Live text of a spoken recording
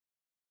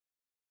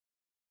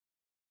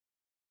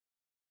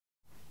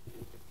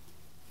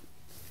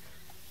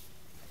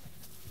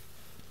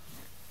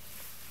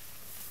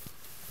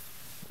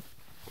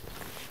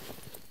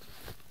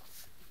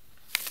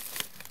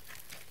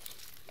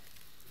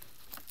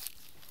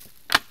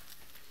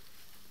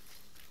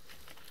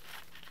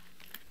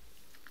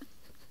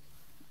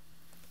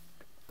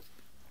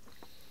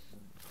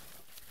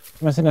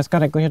Jsme si dneska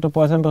řekli, že to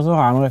pojedeme brzo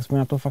ráno, tak jsme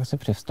na to fakt si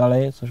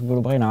přivstali, což byl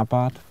dobrý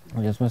nápad.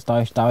 Takže jsme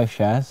stáli v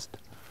 6.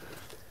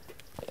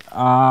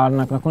 A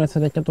nakonec se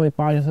teďka to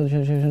vypadá,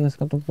 že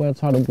dneska to pojede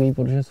docela dobrý,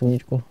 protože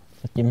sluníčko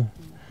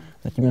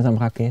zatím je za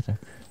mraky, tak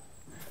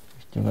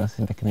ještě bude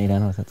asi pěkný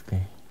den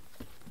letecký.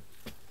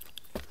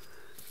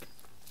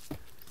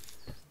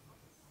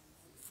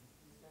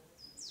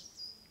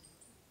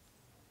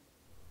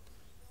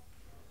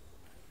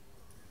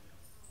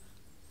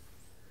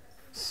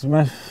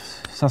 Jsme v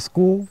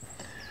Sasku,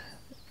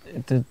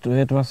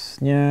 je to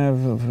vlastně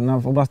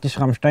v oblasti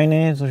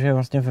Schramsteiny, což je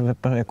vlastně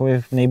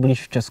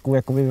nejblíž v Česku,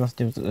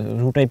 vlastně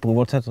žlutý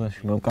průvodce, to je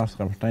šílenka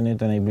Schramsteiny,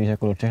 to je nejblíž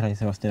jako do Čech, tady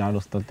se vlastně dá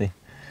dostat i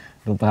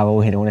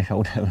dopravou jinou než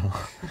autem. No.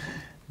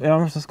 Já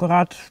mám Sasko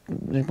rád,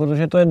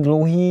 protože to je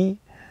dlouhý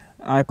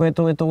a jako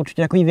je to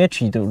určitě jako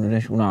větší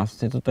než u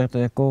nás.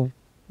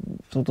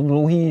 Jsou to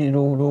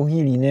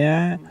dlouhý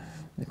linie,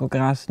 jako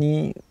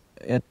krásný.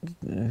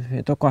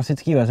 Je to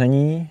klasický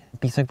vezení,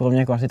 písek pro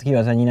mě je klasický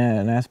vezení,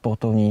 ne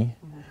sportovní.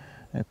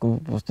 Jako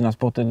prostě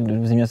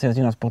v zimě si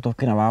jezdím na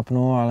sportovky na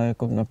vápno, ale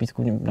jako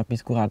na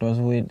písku rád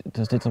vezu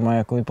cesty, co mají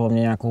jako pro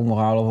mě nějakou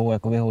morálovou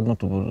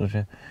hodnotu,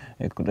 protože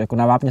jako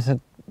na vápně se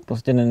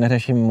prostě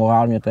neřeším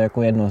morál, mě to je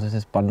jako jedno, že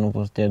si spadnu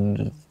prostě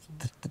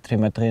 3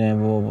 metry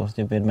nebo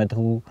prostě 5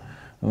 metrů,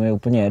 to je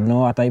úplně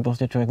jedno a tady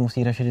prostě člověk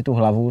musí řešit i tu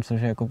hlavu,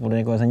 což jako podle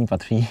někoho vezení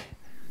patří.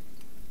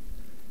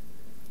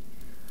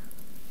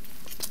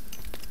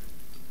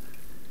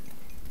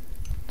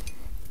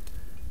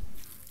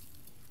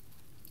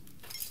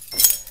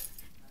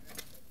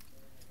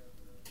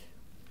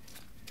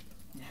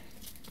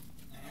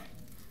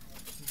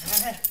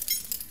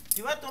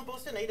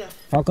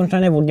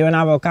 Falkenstein je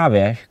oddělená velká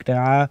věž,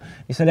 která,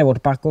 když se jde od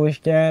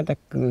parkoviště, tak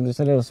když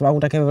se jde do svahu,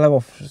 tak je vlevo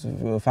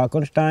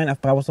Falkenstein a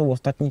vpravo jsou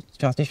ostatní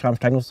části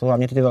Schramsteinu, jsou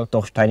hlavně ty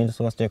Torsteiny, to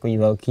jsou vlastně jako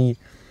velký,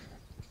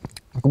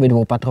 jakoby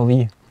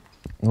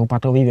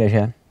dvoupatrový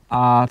věže.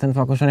 A ten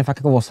Falkenstein je fakt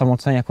jako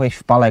osamocený, jako je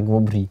špalek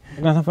obří.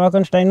 Na tom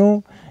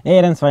Falkensteinu je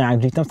jeden svaňák,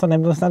 dřív tam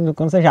nebyl snad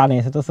dokonce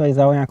žádný, se to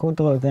svajzalo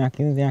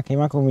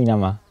nějakýma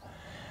komínama.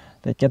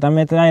 Teď tam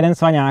je teda jeden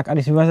svaňák a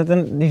když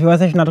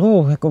vylezeš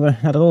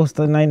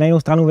na jinou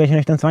stranu věže,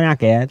 než ten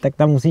svaňák je, tak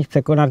tam musíš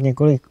překonat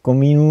několik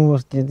komínů,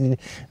 prostě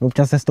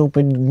občas se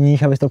stoupit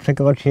níž, abys to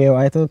překročil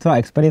a je to docela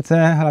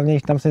expedice, hlavně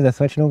když tam si se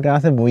slečnou, která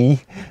se bojí,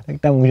 tak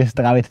tam může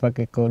strávit fakt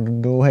jako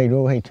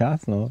dlouhý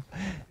čas, no.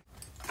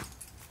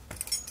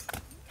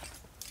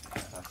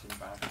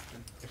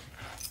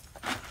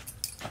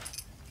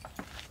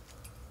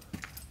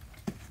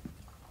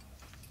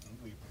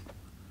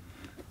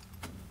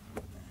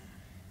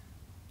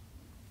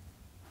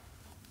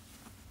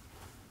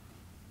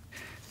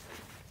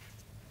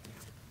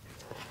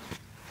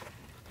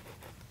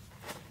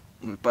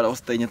 Vypadalo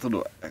stejně to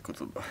dole, jako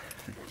to dole.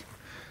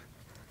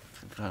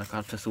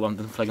 Takhle přesouvám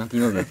ten flag na té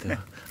noze,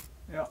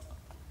 jo.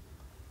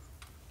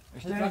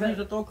 Ještě vezmeš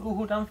do toho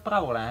kruhu tam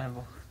vpravo, ne?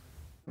 Nebo...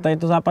 Tady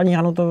to západní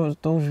hranu,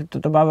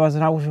 to byla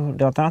vezena už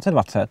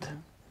 1920.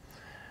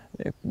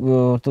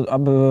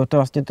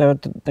 Vlastně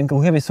ten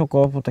kruh je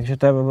vysoko, takže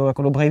to je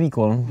jako dobrý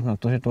výkon, na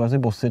to, že to leze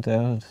bosy,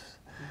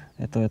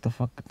 je to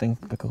fakt ten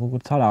kruh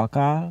docela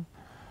dálka.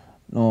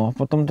 No,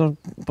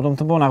 potom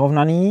to bylo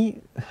narovnaný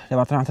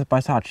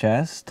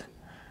 1956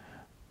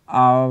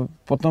 a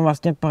potom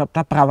vlastně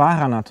ta pravá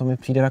hrana, co mi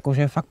přijde jako,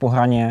 že je fakt po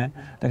hraně,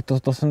 tak to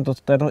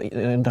je to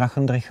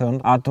Drachenrücken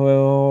a to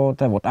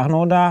je od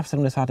Arnolda, v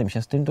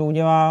 76. to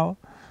udělal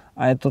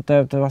a je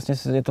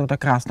to ta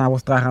krásná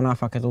ostrá hrana,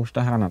 fakt je to už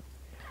ta hrana.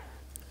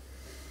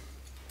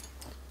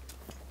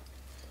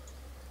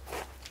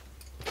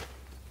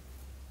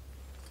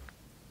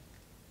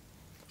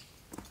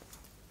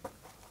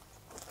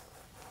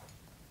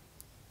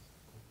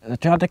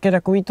 Začátek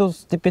je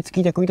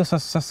typický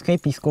saský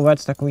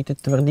pískovec, takový ty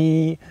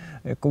tvrdý,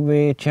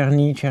 jakoby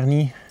černý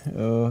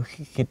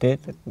chyty,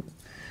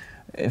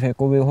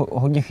 jakoby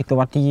hodně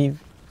chytovatý,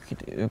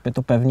 je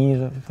to pevný,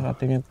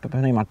 relativně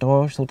pevný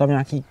matroš, jsou tam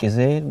nějaký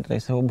kizy,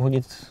 tady se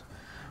obhodit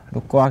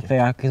dokola, které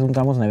já kizům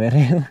tam moc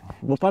nevěřím.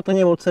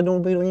 Opatrně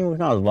odsednout bych do ní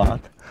možná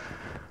zvlád,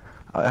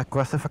 ale jako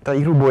já se fakt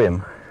tady hru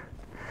bojím.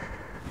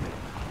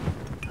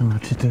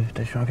 Znači to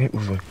je nějaký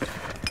úvod.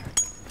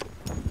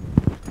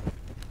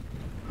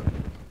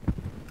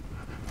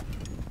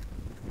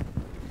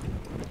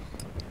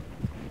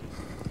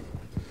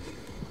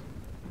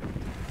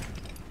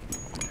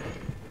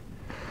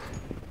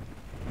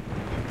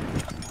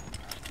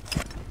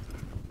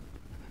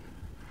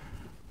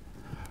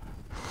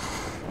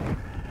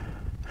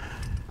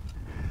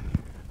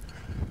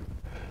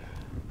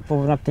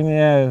 Nad tím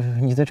je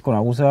hnízdečko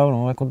na úzel,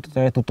 no, jako to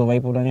je tutovej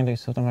podle mě, když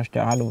se tam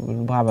naštěhá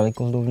dobrá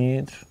velikost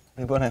dovnitř.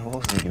 Nebo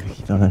nevozí,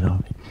 kdybych to nedal.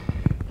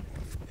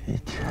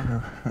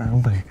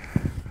 Dobrý.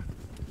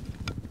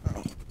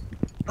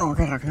 No,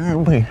 tak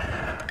dobrý.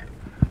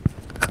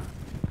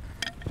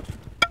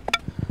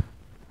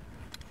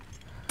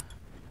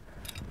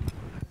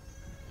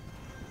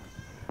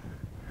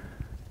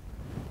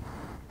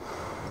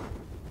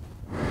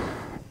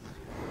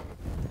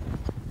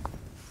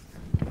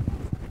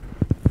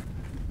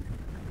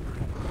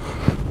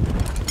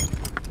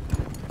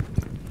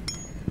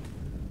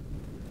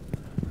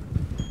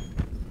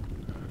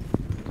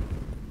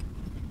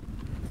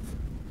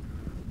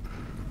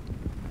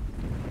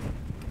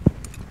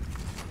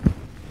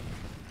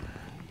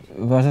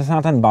 vyleze se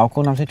na ten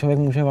balkon, tam si člověk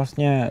může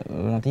vlastně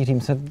na té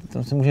římse,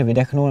 tam si může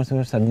vydechnout, tam si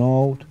může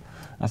sednout,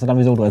 a se tam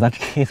vyzou do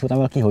lezačky, jsou tam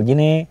velké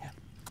hodiny.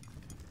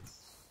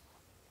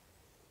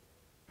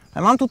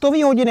 Já mám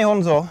tutový hodiny,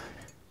 Honzo.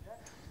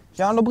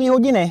 Já mám dobrý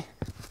hodiny.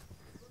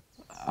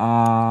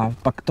 A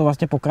pak to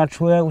vlastně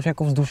pokračuje už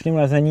jako vzdušným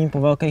lezením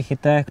po velkých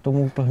chytech k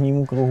tomu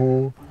prvnímu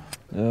kruhu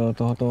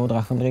toho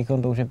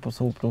Drachenrücken, to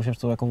už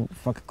jsou jako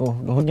fakt jako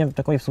hodně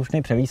takový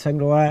vzdušný převísek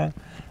dole,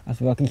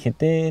 asi velký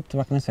chyty,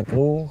 tvakne se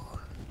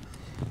kruh,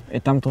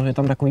 je tam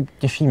takový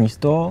těžší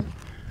místo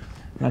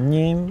nad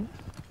ním,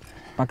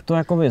 pak to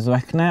jakoby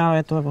zlehne, ale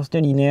je to prostě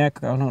línie,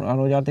 jak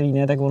Arno dělal ty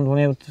línie, tak on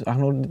je,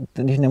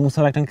 když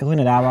nemusel, tak ten kruh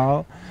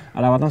nedával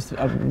a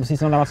musí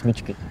se tam dávat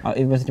smyčky. A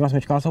i mezi těma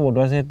smyčkama jsou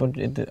odlezy,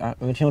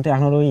 a většinou ty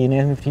Arnoldovy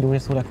jiné mi přijdou, že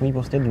jsou takový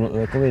prostě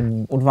jakoby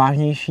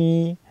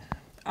odvážnější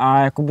a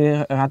jakoby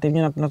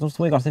relativně na tu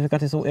svoji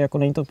klasifikaci jsou i jako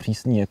není to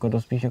přísný, jako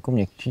dost spíš jako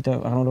měkčí ta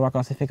Arnoldová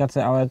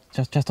klasifikace, ale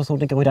často jsou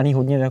ty kruhy daný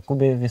hodně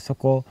jakoby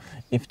vysoko,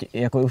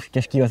 jako už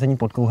těžký lezení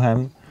pod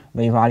kruhem.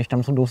 Bývá, když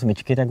tam jsou dvou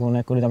smyčky, tak on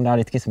jako tam dá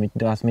vždycky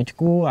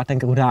smyčku a ten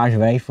kruh dá až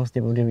vejš,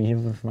 prostě, protože ví, že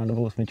má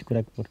dobrou smyčku,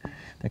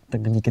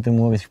 tak díky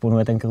tomu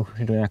vyšponuje ten kruh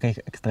do nějakých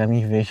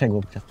extrémních výšek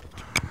občas.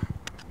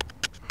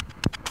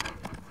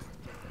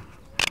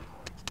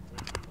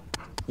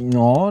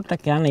 No,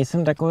 tak já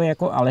nejsem takový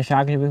jako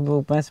Alešák, že bych byl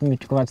úplně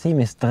smyčkovací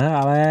mistr,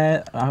 ale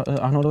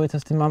Arnoldovy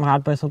cesty mám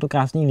rád, protože jsou to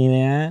krásné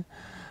linie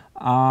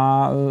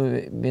a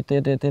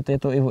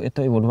je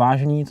to i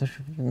odvážný,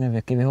 což mě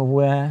věky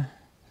vyhovuje.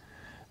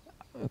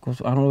 Jako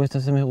Arnoldovy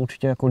se mi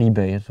určitě jako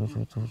líbí, to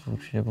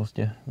určitě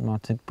prostě má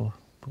cit pro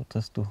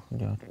cestu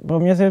dělat. Pro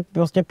mě je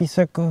prostě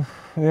písek,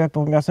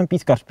 já jsem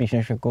pískař spíš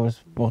než jako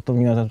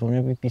sportovní lezec, pro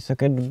mě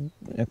písek je,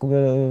 jakoby,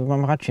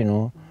 mám radši,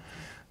 no.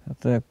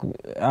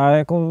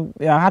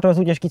 Já rád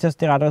lezu těžké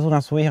cesty, rád lezu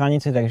na svoji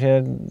hranici,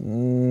 takže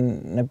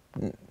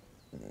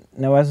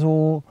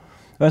nelezu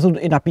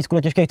i na písku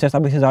do těžkých cest,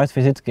 abych si zalez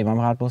fyzicky. Mám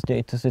rád prostě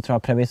i cesty třeba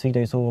převisy,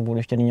 které jsou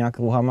obulištěný nějak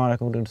kruhama,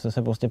 jako kde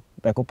se prostě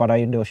jako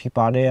padají delší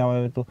pády,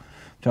 ale to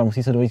třeba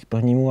musí se dojít k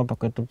prvnímu a pak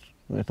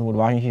je to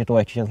odvážnější, že to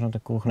lečí, že to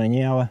kruh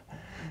není, ale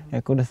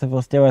jako kde se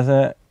prostě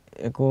leze,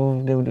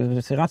 jako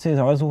kde si rád si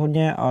zalezu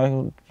hodně,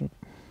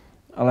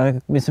 ale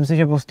myslím si,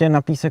 že prostě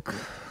na písek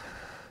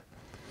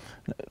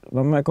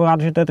mám jako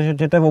rád, že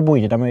to je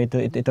obojí, že tam je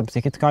i ta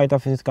psychická, i ta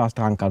fyzická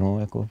stránka, no,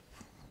 jako.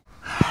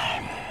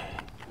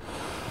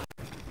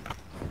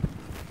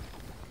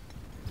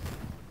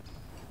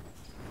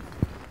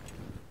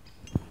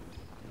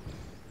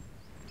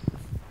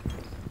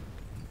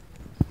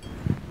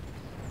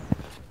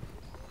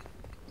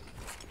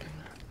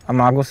 A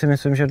Mágo si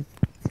myslím, že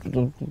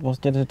to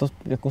prostě je to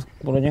jako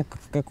podle mě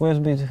jako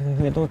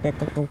je to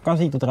jako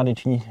kazí to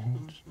tradiční,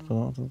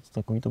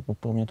 takový to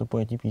pro mě to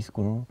pojetí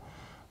písku, no.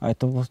 A je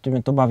to prostě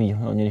mě to baví,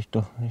 hlavně když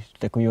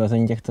takový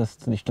lezení těch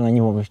cest, když to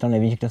není, když tam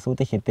nevíš, kde jsou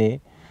ty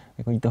chyty,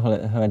 takový to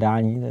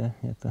hledání,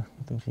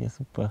 to je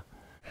super.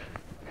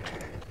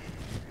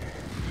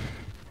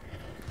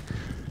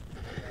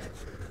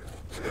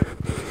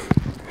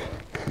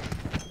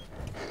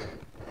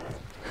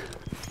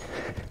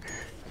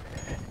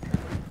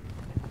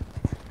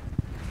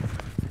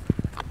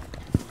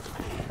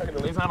 Tak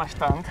dolízá na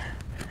štang.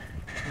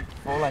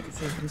 Vole, ty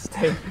jsi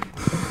hustej.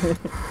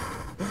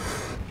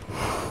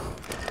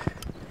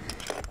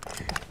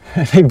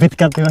 Teď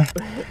bitka, tyhle.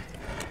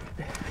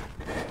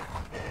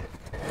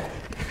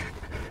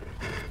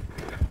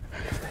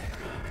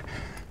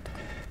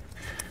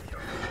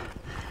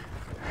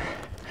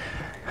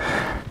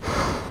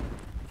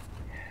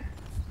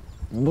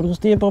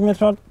 Dobrodružství je pro mě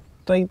třeba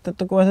tady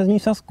takové lezení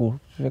v Sasku.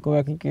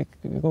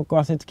 Jako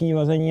klasický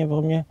lezení je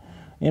pro mě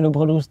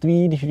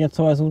dobrodružství, když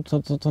něco lezu,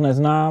 co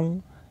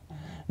neznám.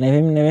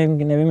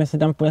 Nevím, jestli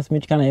tam půjde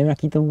smyčka, nevím,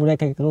 jaký to bude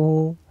ke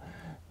kruhu.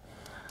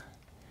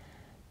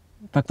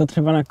 Pak to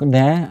třeba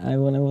jde,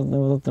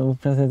 nebo to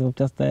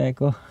občas to je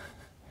jako,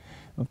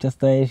 občas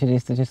to je, že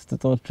to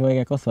toho člověk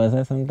jako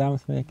sveze, jsem tam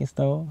jaký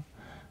stalo.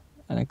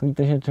 A takový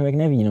to, že člověk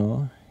neví,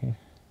 no.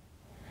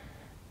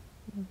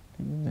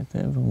 To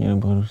je pro mě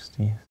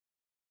dobrodružství.